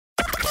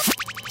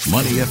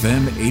Money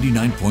FM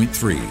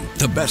 89.3,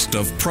 the best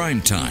of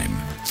prime time.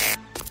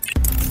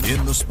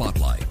 In the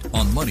spotlight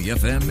on Money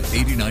FM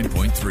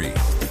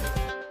 89.3.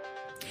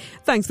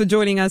 Thanks for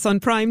joining us on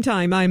Prime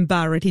Time. I'm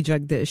Bharati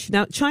Jagdish.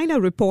 Now,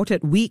 China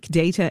reported weak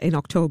data in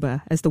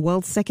October as the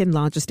world's second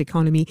largest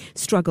economy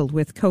struggled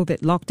with COVID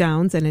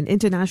lockdowns and an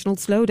international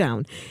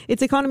slowdown.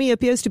 Its economy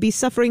appears to be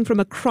suffering from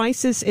a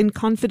crisis in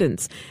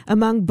confidence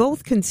among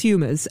both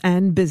consumers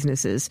and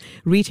businesses.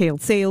 Retail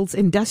sales,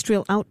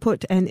 industrial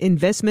output and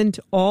investment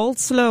all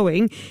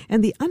slowing,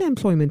 and the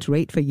unemployment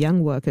rate for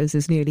young workers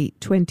is nearly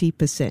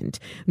 20%.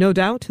 No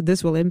doubt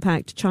this will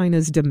impact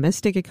China's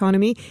domestic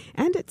economy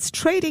and its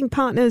trading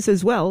partners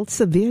as well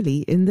severely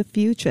in the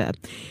future.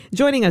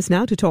 Joining us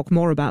now to talk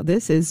more about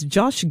this is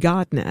Josh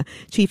Gardner,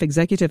 Chief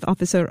Executive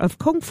Officer of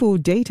Kung Fu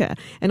Data,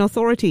 an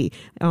authority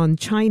on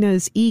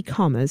China's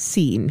e-commerce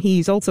scene.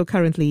 He's also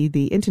currently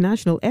the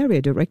International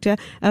Area Director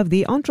of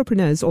the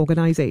Entrepreneurs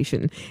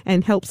Organization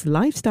and helps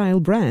lifestyle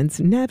brands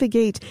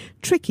navigate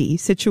tricky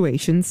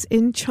situations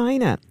in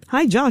China.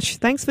 Hi, Josh.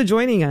 Thanks for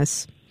joining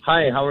us.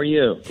 Hi, how are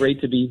you? Great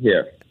to be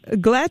here.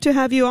 Glad to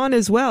have you on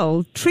as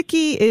well.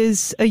 Tricky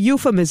is a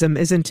euphemism,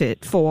 isn't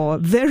it, for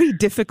very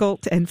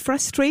difficult and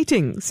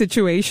frustrating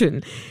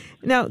situation.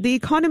 Now, the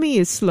economy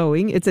is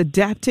slowing. It's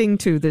adapting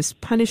to this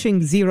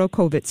punishing zero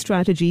COVID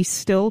strategy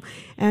still,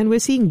 and we're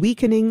seeing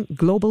weakening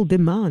global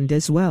demand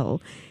as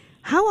well.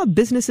 How are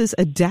businesses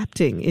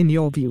adapting, in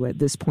your view, at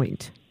this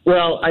point?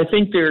 Well, I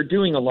think they're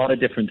doing a lot of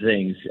different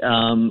things.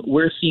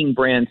 We're seeing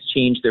brands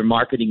change their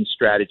marketing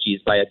strategies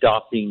by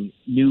adopting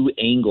new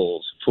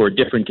angles for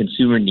different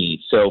consumer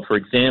needs. So, for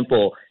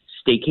example,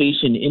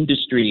 staycation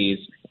industries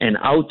and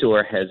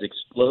outdoor has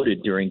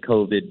exploded during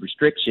COVID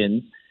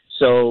restrictions.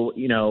 So,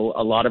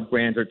 a lot of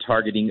brands are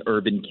targeting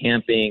urban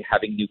camping,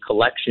 having new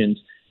collections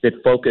that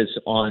focus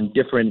on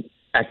different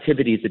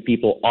activities that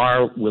people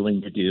are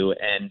willing to do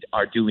and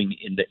are doing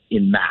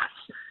in mass.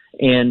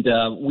 And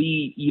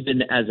we,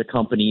 even as a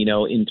company,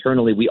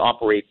 internally, we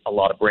operate a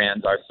lot of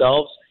brands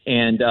ourselves.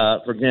 And,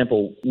 for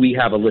example, we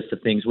have a list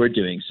of things we're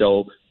doing.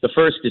 So the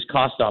first is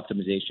cost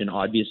optimization,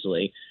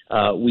 obviously.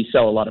 We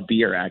sell a lot of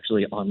beer,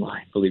 actually,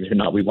 online, believe it or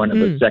not. We're one of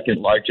the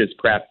second largest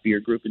craft beer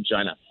group in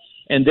China.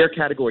 And their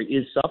category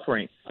is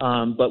suffering.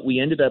 But we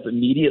ended up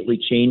immediately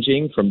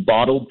changing from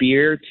bottled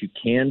beer to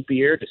canned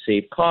beer to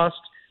save cost.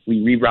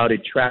 We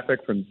rerouted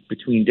traffic from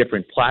between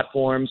different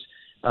platforms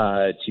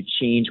to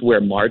change where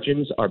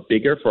margins are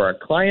bigger for our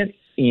client.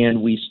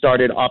 And we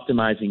started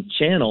optimizing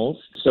channels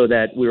so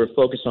that we were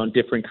focused on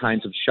different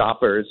kinds of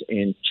shoppers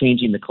and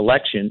changing the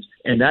collections.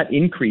 And that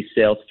increased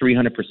sales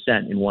 300%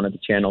 in one of the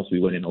channels we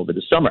went in over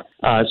the summer.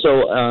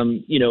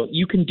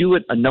 You can do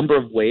it a number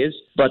of ways,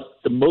 but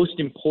the most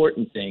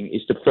important thing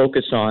is to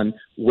focus on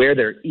where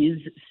there is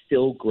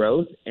still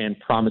growth and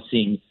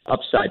promising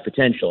upside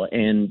potential.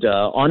 And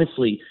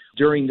honestly,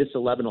 during this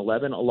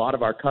 11/11, a lot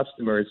of our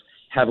customers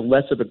have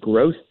less of a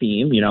growth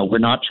theme. We're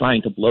not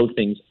trying to blow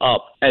things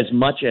up as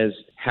much as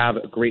have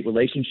a great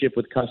relationship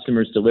with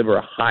customers, deliver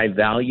a high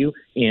value,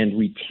 and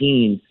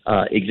retain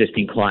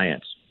existing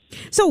clients.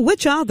 So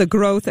which are the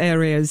growth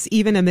areas,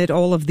 even amid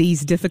all of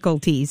these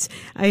difficulties?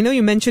 I know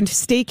you mentioned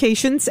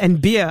staycations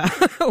and beer.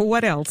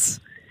 What else?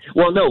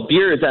 Well, no,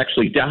 beer is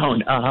actually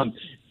down.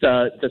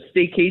 The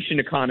staycation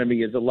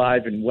economy is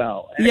alive and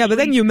well. Actually, but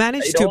then you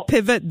managed to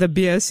pivot the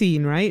beer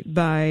scene, right?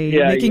 By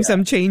making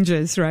some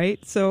changes, right?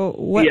 So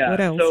what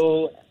else?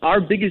 So our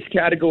biggest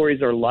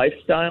categories are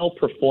lifestyle,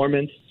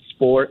 performance,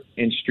 sport,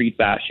 and street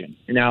fashion.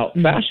 Now,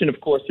 fashion,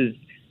 of course, is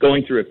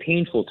going through a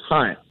painful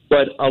time,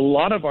 but a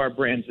lot of our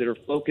brands that are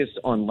focused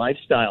on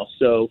lifestyle,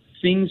 so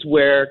things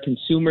where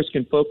consumers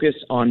can focus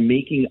on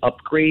making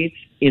upgrades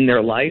in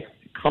their life,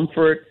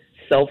 comfort,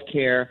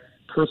 self-care,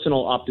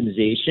 personal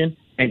optimization,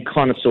 and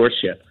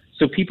connoisseurship.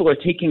 So people are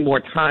taking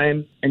more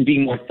time and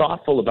being more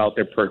thoughtful about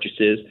their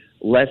purchases,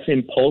 less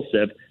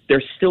impulsive.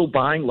 They're still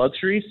buying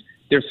luxuries.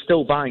 They're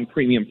still buying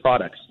premium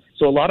products.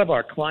 So a lot of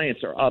our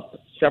clients are up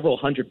several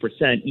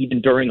 100% even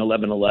during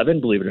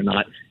 11/11, believe it or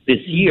not, this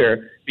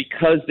year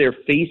because they're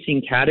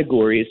facing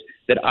categories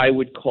that I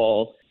would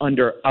call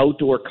under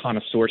outdoor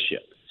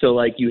connoisseurship. So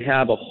like you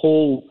have a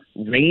whole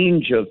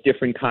range of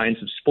different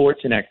kinds of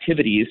sports and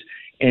activities.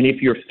 And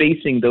if you're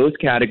facing those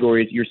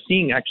categories, you're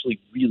seeing actually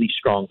really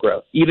strong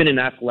growth. Even in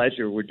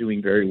athleisure, we're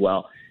doing very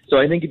well. So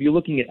I think if you're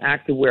looking at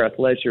activewear,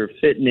 athleisure,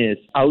 fitness,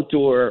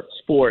 outdoor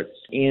sports,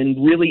 and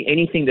really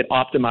anything that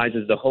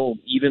optimizes the home,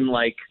 even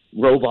like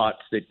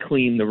robots that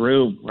clean the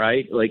room,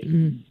 right? Like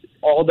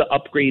all the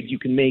upgrades you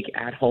can make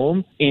at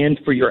home and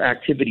for your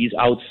activities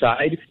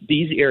outside,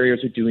 these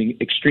areas are doing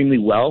extremely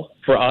well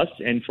for us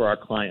and for our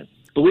clients.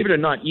 Believe it or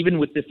not, even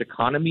with this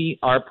economy,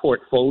 our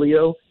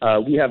portfolio,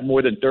 we have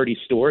more than 30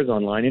 stores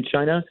online in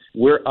China.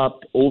 We're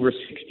up over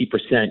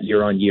 60%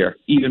 year on year,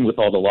 even with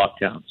all the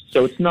lockdowns.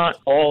 So it's not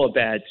all a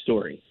bad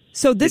story.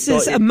 So this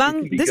is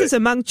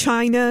among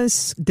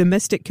China's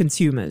domestic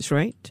consumers,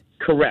 right?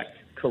 Correct.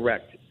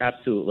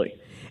 Absolutely.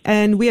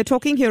 And we are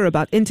talking here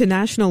about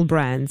international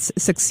brands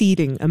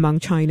succeeding among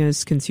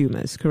China's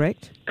consumers,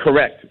 correct?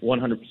 Correct,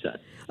 100%.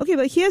 Okay,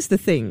 but here's the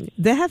thing.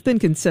 There have been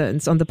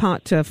concerns on the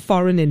part of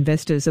foreign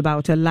investors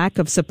about a lack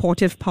of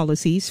supportive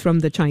policies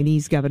from the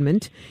Chinese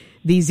government,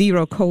 the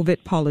zero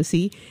COVID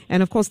policy,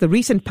 and of course the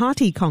recent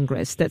party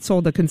congress that saw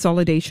the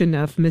consolidation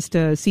of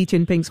Mr. Xi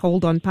Jinping's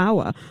hold on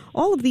power.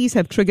 All of these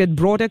have triggered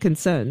broader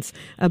concerns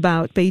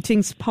about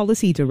Beijing's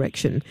policy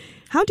direction.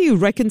 How do you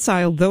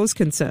reconcile those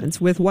concerns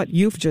with what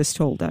you've just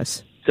told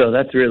us? So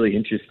that's really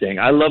interesting.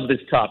 I love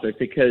this topic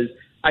because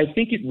I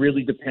think it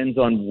really depends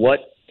on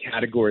what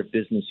category of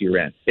business you're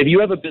in. If you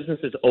have a business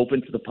that's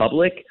open to the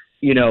public,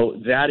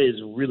 that is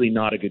really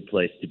not a good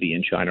place to be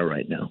in China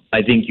right now.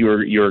 I think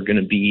you're going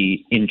to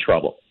be in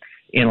trouble.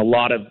 And a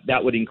lot of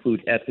that would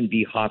include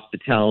F&B,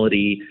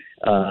 hospitality,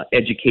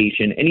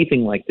 education,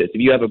 anything like this.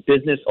 If you have a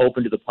business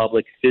open to the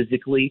public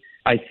physically,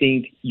 I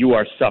think you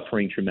are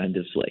suffering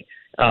tremendously.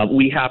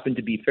 We happen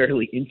to be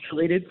fairly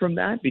insulated from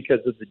that because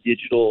of the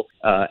digital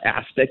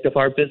aspect of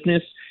our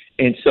business.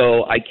 And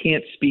so I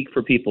can't speak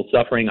for people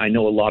suffering. I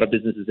know a lot of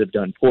businesses have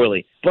done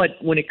poorly. But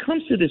when it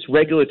comes to this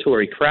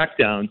regulatory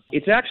crackdown,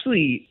 it's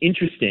actually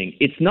interesting.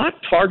 It's not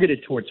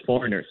targeted towards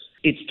foreigners.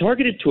 It's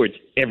targeted towards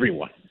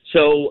everyone.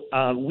 So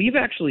we've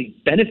actually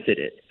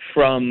benefited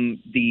from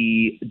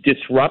the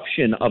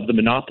disruption of the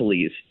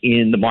monopolies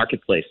in the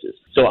marketplaces.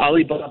 So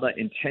Alibaba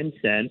and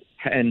Tencent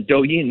and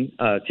Douyin,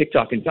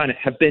 TikTok in China,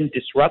 have been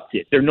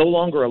disrupted. They're no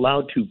longer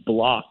allowed to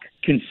block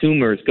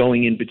consumers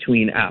going in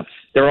between apps.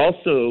 They're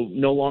also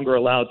no longer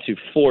allowed to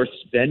force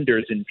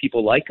vendors and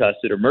people like us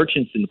that are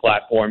merchants in the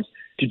platforms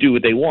to do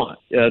what they want.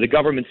 The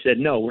government said,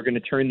 no, we're going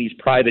to turn these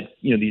private,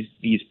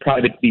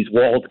 these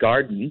walled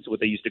gardens, what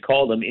they used to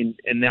call them,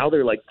 and now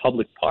they're like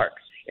public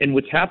parks. And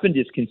what's happened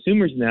is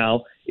consumers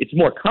now, it's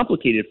more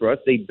complicated for us.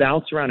 They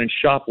bounce around and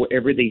shop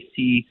wherever they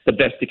see the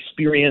best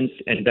experience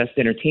and best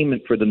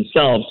entertainment for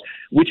themselves,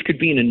 which could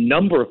be in a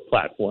number of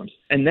platforms.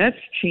 And that's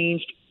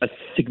changed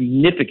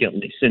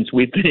significantly since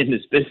we've been in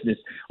this business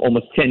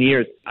almost 10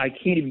 years. I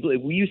can't even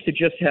believe we used to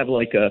just have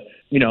like a,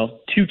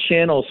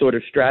 two-channel sort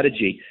of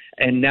strategy.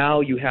 And now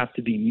you have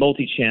to be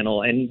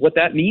multi-channel. And what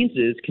that means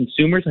is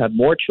consumers have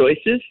more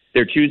choices.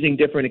 They're choosing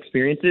different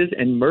experiences,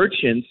 and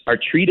merchants are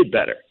treated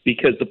better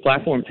because the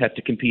platforms have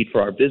to compete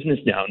for our business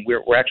now. And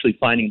we're actually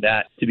finding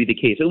that to be the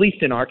case, at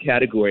least in our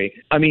category.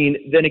 I mean,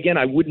 then again,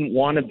 I wouldn't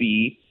want to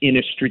be in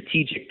a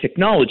strategic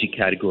technology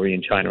category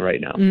in China right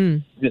now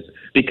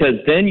because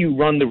then you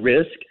run the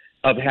risk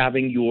of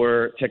having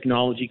your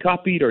technology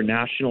copied or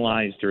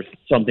nationalized or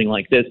something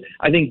like this.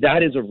 I think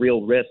that is a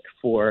real risk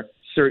for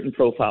certain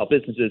profile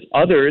businesses.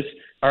 Others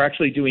are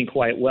actually doing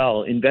quite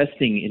well,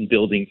 investing in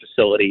building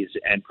facilities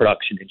and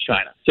production in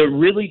China. So it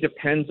really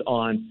depends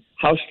on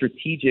how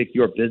strategic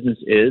your business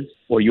is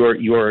or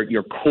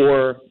your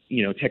core,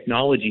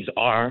 technologies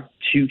are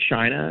to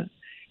China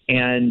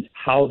and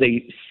how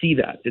they see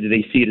that. Do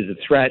they see it as a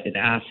threat, an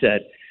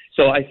asset?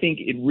 So I think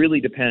it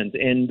really depends.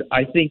 And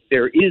I think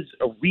there is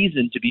a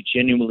reason to be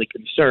genuinely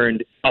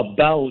concerned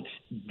about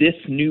this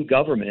new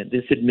government,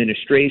 this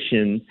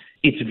administration,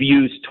 its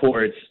views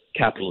towards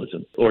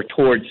capitalism or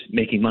towards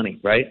making money,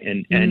 right?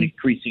 And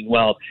increasing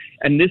wealth.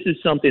 And this is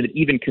something that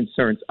even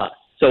concerns us.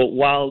 So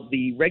while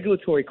the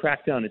regulatory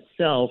crackdown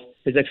itself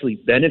has actually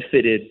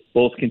benefited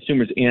both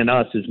consumers and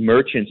us as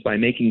merchants by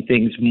making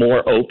things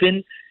more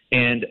open,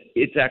 and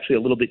it's actually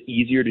a little bit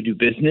easier to do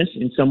business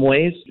in some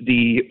ways,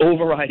 the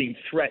overriding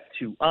threat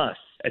to us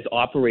as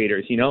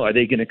operators, are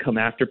they going to come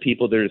after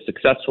people that are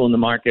successful in the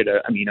market?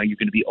 Are you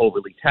going to be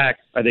overly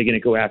taxed? Are they going to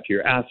go after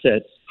your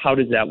assets? How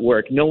does that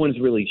work? No one's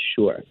really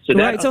sure.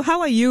 So how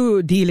are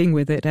you dealing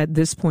with it at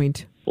this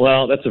point?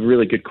 Well, that's a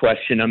really good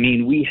question. I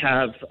mean, we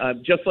have,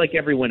 just like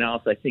everyone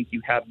else, I think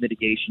you have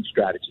mitigation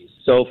strategies.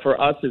 So for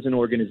us as an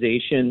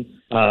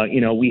organization,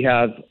 we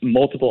have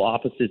multiple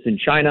offices in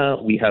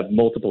China. We have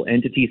multiple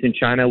entities in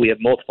China. We have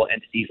multiple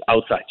entities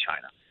outside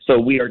China. So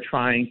we are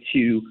trying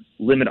to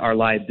limit our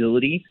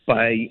liability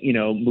by,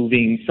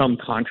 moving some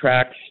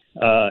contracts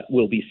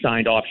will be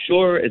signed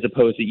offshore as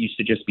opposed to it used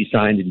to just be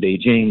signed in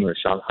Beijing or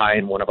Shanghai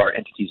in one of our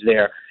entities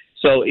there.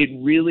 So it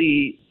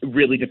really,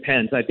 really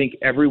depends. I think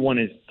everyone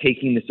is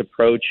taking this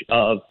approach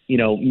of,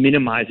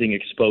 minimizing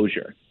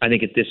exposure. I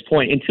think at this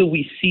point, until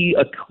we see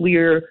a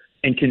clear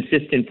and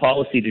consistent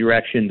policy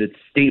direction that's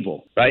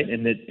stable, right?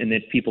 And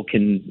that people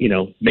can,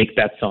 make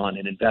bets on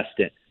and invest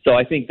in. So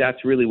I think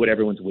that's really what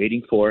everyone's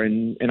waiting for.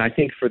 And I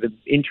think for the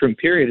interim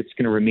period, it's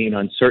going to remain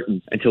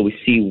uncertain until we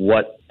see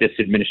what this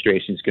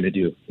administration is going to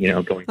do,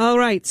 going. All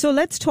right. So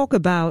let's talk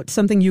about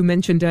something you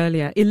mentioned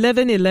earlier,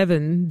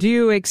 11/11. Do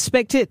you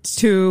expect it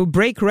to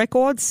break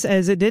records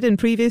as it did in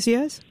previous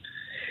years?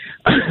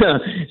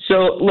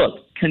 So look,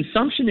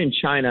 consumption in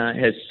China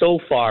has so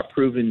far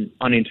proven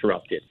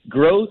uninterrupted.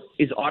 Growth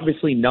is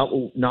obviously not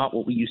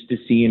what we used to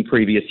see in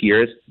previous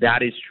years.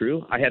 That is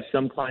true. I have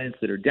some clients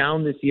that are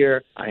down this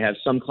year. I have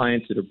some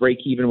clients that are break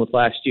even with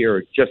last year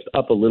or just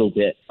up a little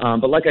bit.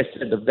 But like I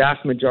said, the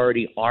vast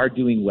majority are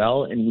doing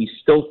well, and we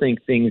still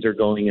think things are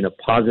going in a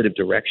positive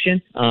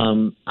direction.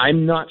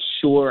 I'm not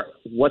sure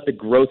what the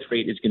growth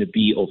rate is going to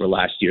be over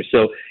last year.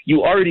 So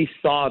you already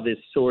saw this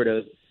sort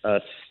of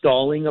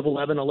stalling of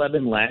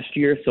 11/11 last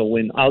year. So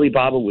when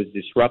Alibaba was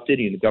disrupted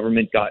and the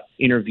government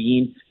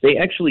intervened, they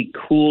actually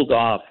cooled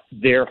off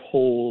their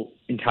whole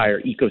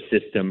entire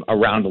ecosystem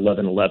around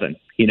 11/11,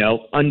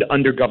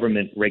 under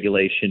government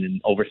regulation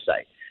and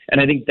oversight. And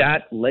I think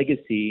that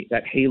legacy,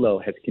 that halo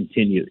has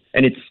continued,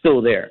 and it's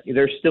still there.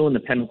 They're still in the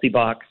penalty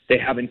box. They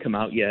haven't come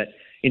out yet.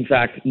 In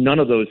fact, none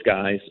of those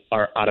guys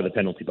are out of the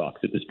penalty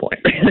box at this point.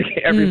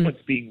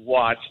 Everyone's being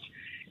watched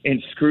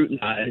and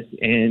scrutinized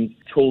and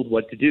told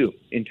what to do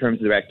in terms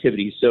of their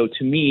activities. So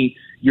to me,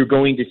 you're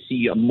going to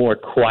see a more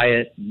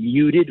quiet,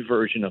 muted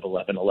version of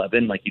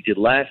 11/11 like you did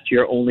last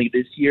year, only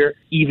this year,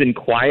 even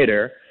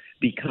quieter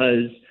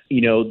because,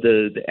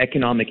 the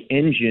economic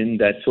engine,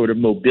 that sort of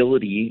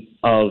mobility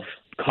of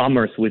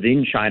commerce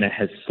within China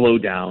has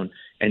slowed down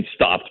and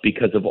stopped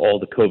because of all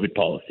the COVID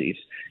policies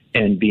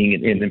and being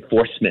in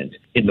enforcement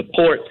in the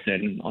ports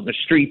and on the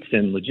streets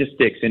and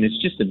logistics, and it's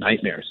just a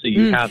nightmare.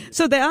 So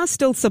So there are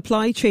still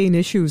supply chain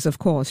issues, of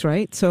course,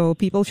 right? So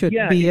people should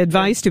be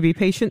advised to be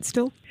patient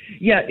still?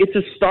 Yeah, it's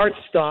a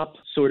start-stop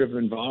sort of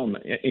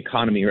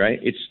economy, right?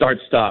 It's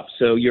start-stop.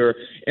 So you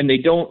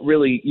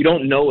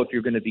don't know if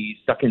you're going to be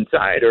stuck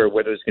inside or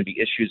whether there's going to be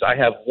issues. I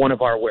have one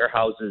of our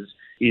warehouses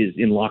is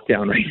in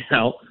lockdown right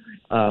now,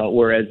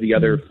 whereas the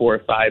other 4 or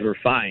 5 are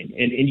fine.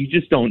 And you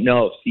just don't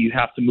know. So you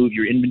have to move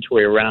your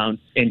inventory around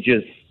and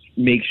just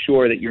make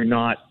sure that you're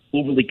not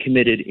overly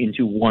committed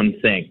into one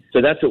thing. So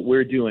that's what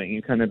we're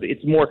doing.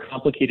 It's more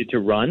complicated to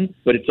run,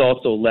 but it's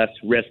also less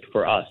risk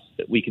for us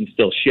that we can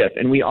still ship.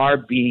 And we are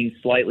being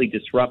slightly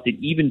disrupted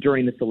even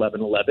during this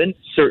 11/11.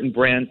 Certain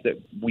brands that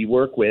we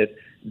work with,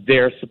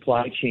 their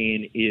supply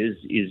chain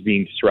is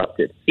being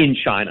disrupted in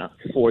China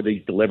for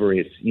these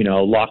deliveries.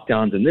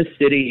 Lockdowns in this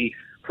city,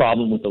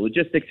 problem with the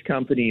logistics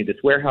company, this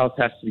warehouse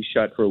has to be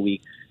shut for a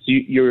week. So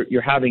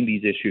you're having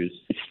these issues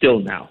still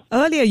now.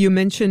 Earlier you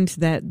mentioned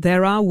that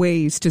there are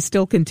ways to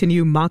still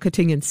continue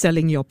marketing and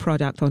selling your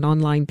product on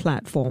online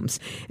platforms.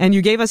 And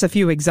you gave us a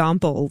few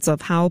examples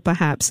of how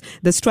perhaps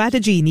the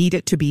strategy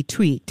needed to be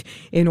tweaked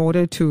in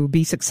order to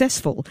be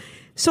successful.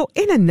 So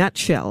in a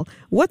nutshell,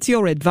 what's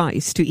your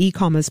advice to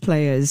e-commerce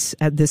players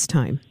at this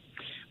time?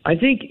 I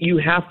think you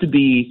have to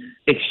be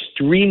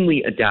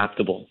extremely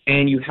adaptable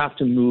and you have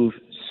to move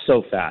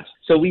so fast.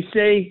 So we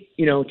say,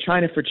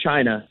 China for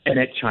China and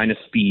at China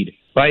speed,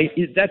 right?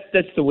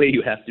 That's the way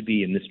you have to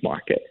be in this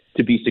market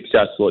to be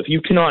successful. If you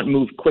cannot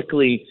move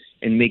quickly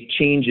and make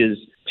changes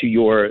to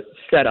your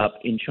setup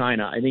in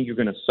China, I think you're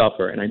going to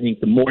suffer. And I think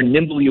the more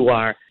nimble you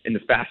are and the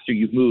faster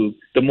you move,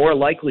 the more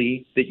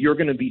likely that you're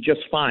going to be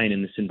just fine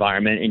in this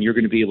environment and you're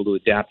going to be able to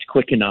adapt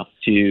quick enough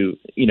to,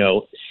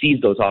 seize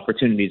those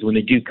opportunities when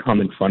they do come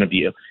in front of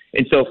you.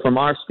 And so from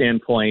our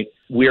standpoint,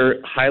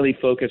 we're highly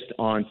focused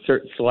on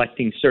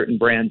selecting certain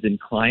brands and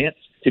clients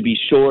to be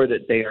sure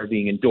that they are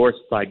being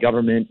endorsed by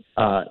government,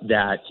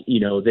 that,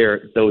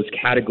 those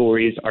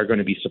categories are going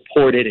to be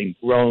supported and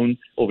grown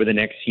over the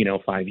next,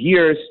 5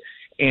 years.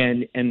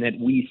 And that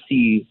we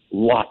see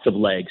lots of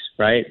legs,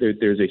 right?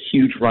 There's a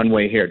huge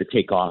runway here to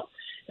take off.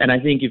 And I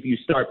think if you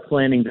start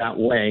planning that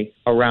way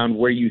around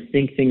where you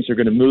think things are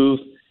going to move,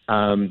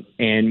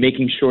 and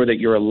making sure that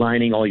you're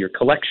aligning all your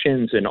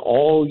collections and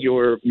all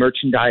your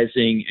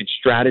merchandising and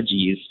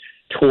strategies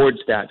towards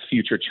that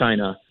future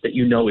China that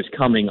is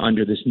coming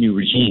under this new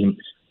regime.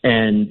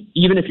 And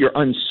even if you're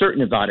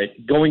uncertain about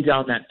it, going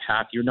down that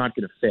path, you're not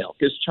going to fail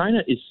because China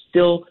is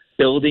still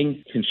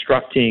building,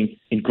 constructing,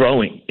 and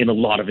growing in a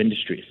lot of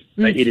industries.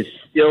 Right? It is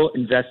still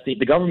investing.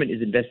 The government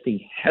is investing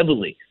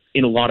heavily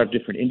in a lot of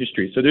different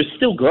industries. So there's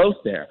still growth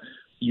there.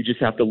 You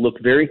just have to look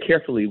very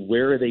carefully,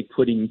 where are they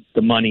putting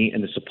the money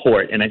and the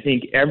support? And I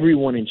think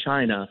everyone in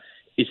China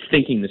is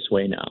thinking this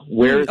way now.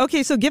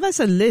 Okay, so give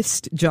us a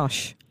list,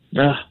 Josh.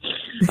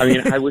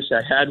 I wish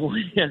I had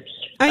one.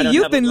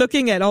 You've been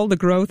looking at all the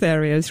growth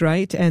areas,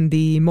 right? And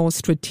the more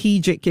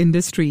strategic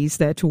industries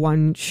that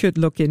one should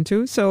look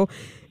into. So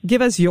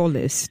give us your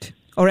list,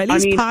 or at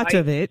least part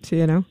of it,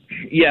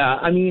 Yeah,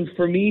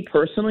 for me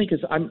personally,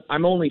 because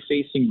I'm only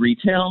facing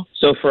retail.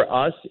 So for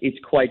us, it's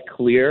quite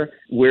clear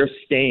we're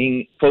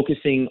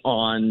focusing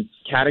on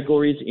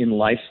categories in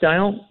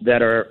lifestyle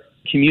that are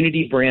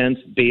community brands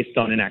based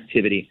on an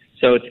activity.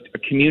 So it's a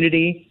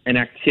community, an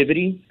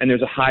activity, and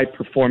there's a high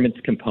performance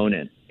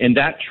component. And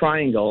that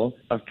triangle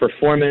of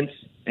performance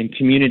and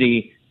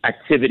community,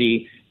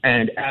 activity,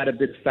 and add a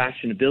bit of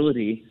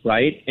fashionability,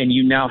 right? And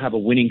you now have a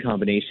winning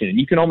combination. And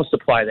you can almost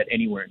apply that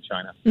anywhere in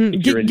China.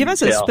 Give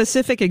us a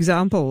specific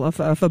example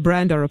of a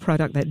brand or a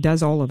product that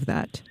does all of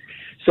that.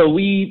 So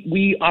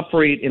we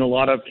operate in a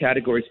lot of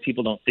categories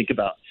people don't think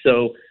about.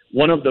 So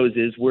one of those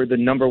is we're the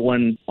number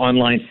one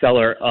online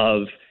seller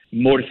of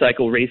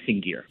motorcycle racing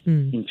gear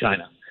in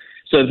China.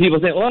 So people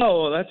say,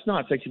 oh, that's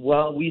not sexy.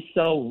 Well, we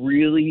sell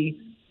really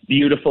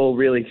beautiful,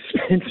 really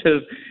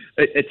expensive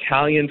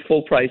Italian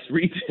full-price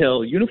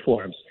retail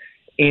uniforms,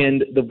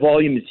 and the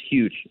volume is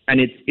huge. And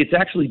it's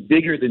actually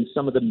bigger than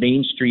some of the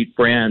Main Street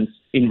brands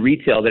in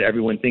retail that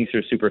everyone thinks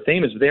are super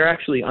famous. They're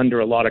actually under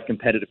a lot of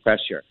competitive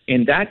pressure.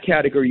 In that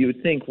category, you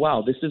would think,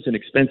 wow, this is an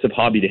expensive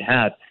hobby to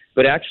have.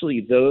 But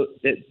actually,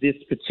 this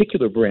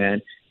particular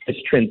brand has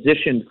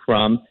transitioned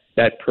from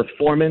that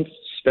performance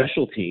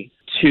specialty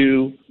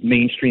to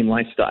mainstream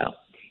lifestyle.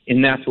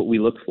 And that's what we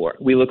look for.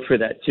 We look for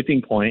that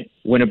tipping point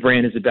when a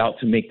brand is about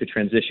to make the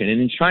transition.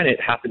 And in China,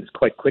 it happens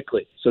quite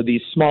quickly. So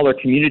these smaller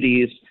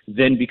communities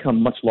then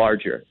become much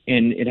larger,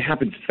 and it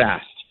happens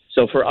fast.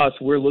 So for us,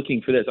 we're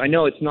looking for this. I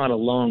know it's not a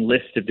long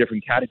list of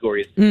different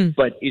categories,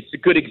 but it's a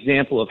good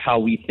example of how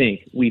we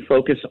think. We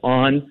focus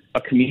on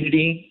a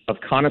community of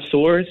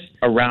connoisseurs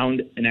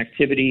around an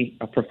activity,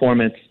 a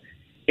performance,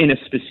 in a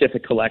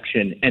specific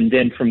collection. And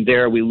then from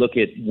there, we look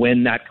at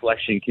when that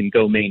collection can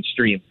go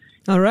mainstream.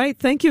 All right.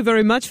 Thank you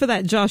very much for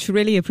that, Josh.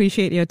 Really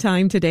appreciate your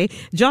time today.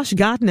 Josh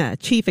Gardner,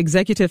 Chief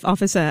Executive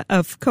Officer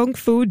of Kung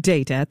Fu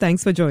Data.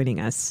 Thanks for joining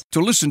us. To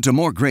listen to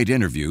more great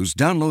interviews,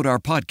 download our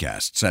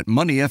podcasts at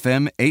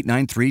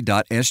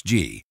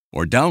moneyfm893.sg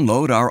or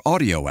download our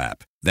audio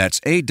app. That's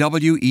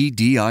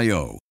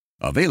AWEDIO.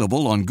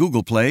 Available on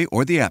Google Play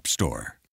or the App Store.